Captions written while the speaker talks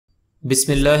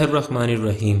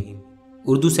बिस्मिल्लाहिर्रहमानिर्रहीम।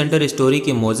 Urdu centre story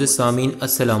के मोअज़्ज़िज़ सामीन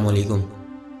अस्सलाम वालेकुम।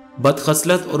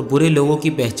 बदखसलत और बुरे लोगों की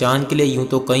पहचान के लिए यूँ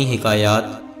तो कई हिकायात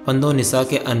फंदो निसा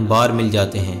के अनबार मिल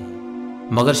जाते हैं,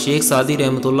 मगर शेख सादी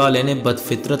रहमतुल्लाह अलैह ने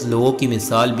बदफितरत लोगों की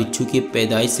मिसाल बिच्छू की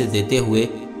पैदाइश से देते हुए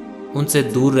उनसे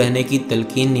दूर रहने की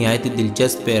तलकीन निहायत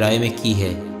दिलचस्प पैराए में की है।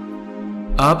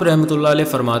 आप रहमतुल्लाह अलैह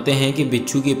फरमाते हैं कि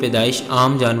बिच्छू की पैदाइश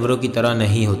आम जानवरों की तरह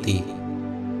नहीं होती।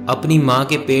 अपनी माँ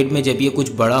के पेट में जब ये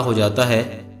कुछ बड़ा हो जाता है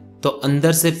तो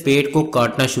अंदर से पेट को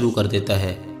काटना शुरू कर देता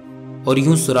है और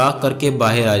यूं सुराख करके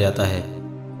बाहर आ जाता है।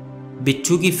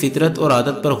 बिच्छू की फितरत और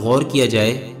आदत पर गौर किया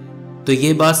जाए तो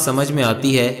ये बात समझ में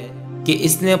आती है कि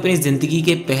इसने अपनी ज़िंदगी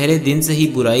के पहले दिन से ही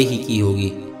बुराई ही की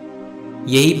होगी।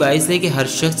 यही बाइस है कि हर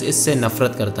शख्स इससे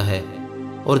नफ़रत करता है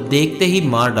और देखते ही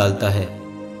मार डालता है।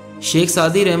 शेख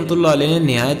सादी रहमतुल्लाह अलैह ने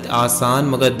निहायत आसान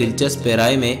मगर दिलचस्प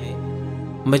पैराए में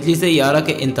मजलिस यारा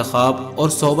के इंतखाब और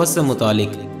सोबत से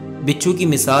मुतालिक बिच्छू की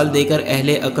मिसाल देकर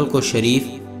अहले अक्ल को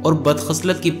शरीफ और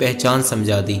बदखसलत की पहचान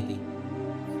समझा दी।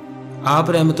 आप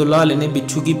रहमतुल्लाह अलैह ने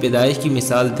बिच्छू की पैदाइश की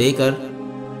मिसाल देकर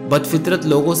बदफितरत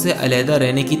लोगों से अलहदा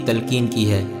रहने की तलकीन की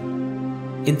है।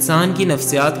 इंसान की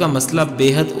नफ्सियात का मसला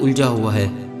बेहद उलझा हुआ है।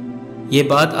 ये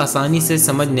बात आसानी से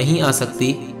समझ नहीं आ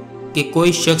सकती कि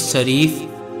कोई शख्स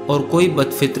शरीफ और कोई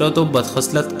बदफितरत और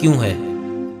बदखसलत क्यों है,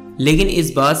 लेकिन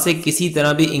इस बात से किसी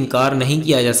तरह भी इनकार नहीं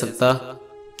किया जा सकता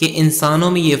कि इंसानों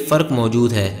में ये फ़र्क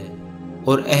मौजूद है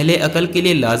और अहले अकल के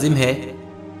लिए लाजिम है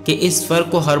कि इस फ़र्क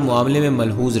को हर मामले में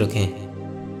मलहूज़ रखें।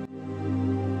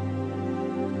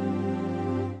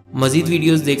 मज़ीद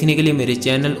वीडियोस देखने के लिए मेरे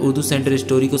चैनल उर्दू सेंटर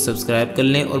स्टोरी को सब्सक्राइब कर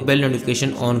लें और बेल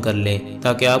नोटिफिकेशन ऑन कर लें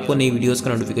ताकि आपको नई वीडियोस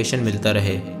का नोटिफिकेशन मिलता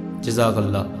रहे।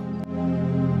 जज़ाकल्लाह।